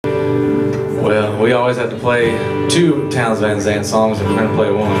we always have to play 2 Townes Van Zandt songs if we're going to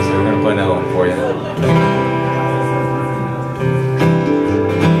play one, so we're going to play another one for you.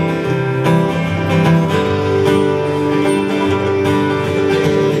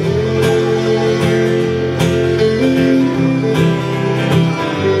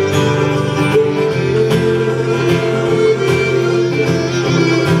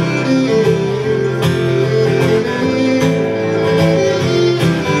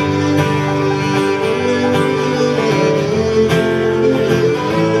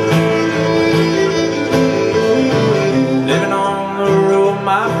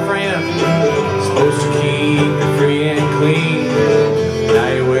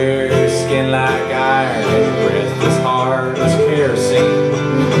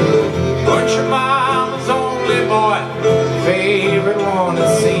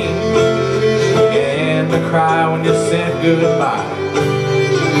 Cry when you said goodbye.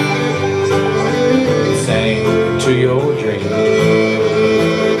 You sang to your dream.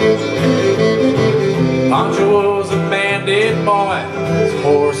 Pancho was a bandit boy. His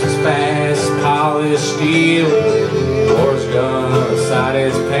horse is fast, polished steel. Horse gun beside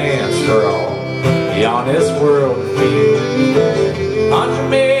his pants for all beyond this world to feel. Pancho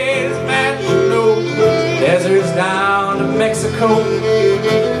made his match, deserts down to Mexico.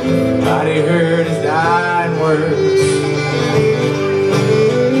 Nobody heard his dying words.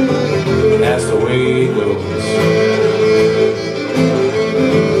 That's the way it goes.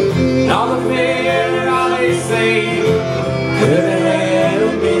 And all the men, all they say, could have had a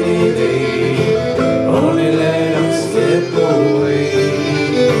mini day, only let them step away.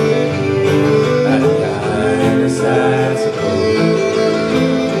 At a time this eyes are closed.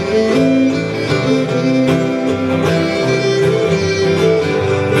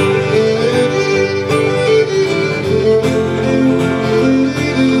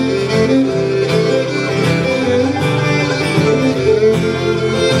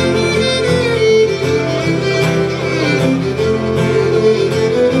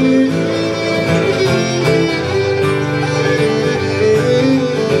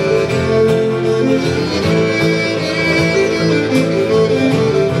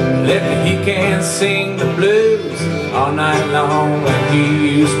 Can't sing the blues all night long like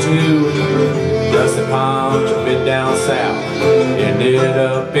he used to. Rusty Pancho bit down south, ended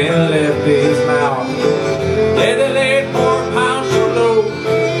up in Lefty's mouth. Yeah, they laid poor Pancho low,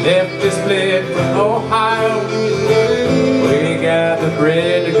 left his split from Ohio. Where he got the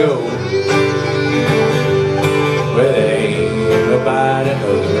bread to go, where there ain't nobody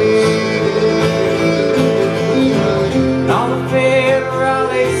knows. And all the federal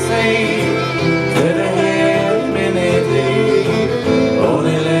they say,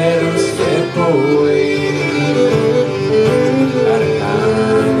 away. At a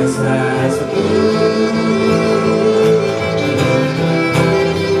time this eyes are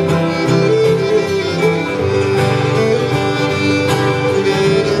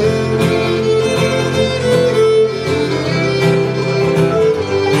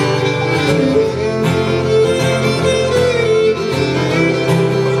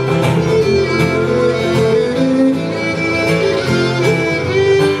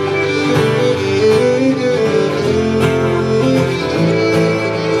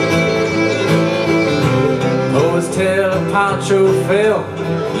Pancho fell,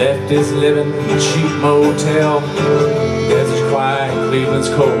 left his living in a cheap motel. Desert's quiet, Cleveland's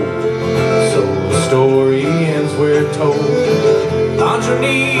cold, so the story ends where it's told. Pancho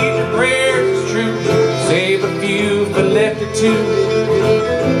needs your prayers, it's true. Save a few, but left it too.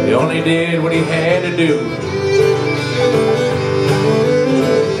 He only did what he had to do.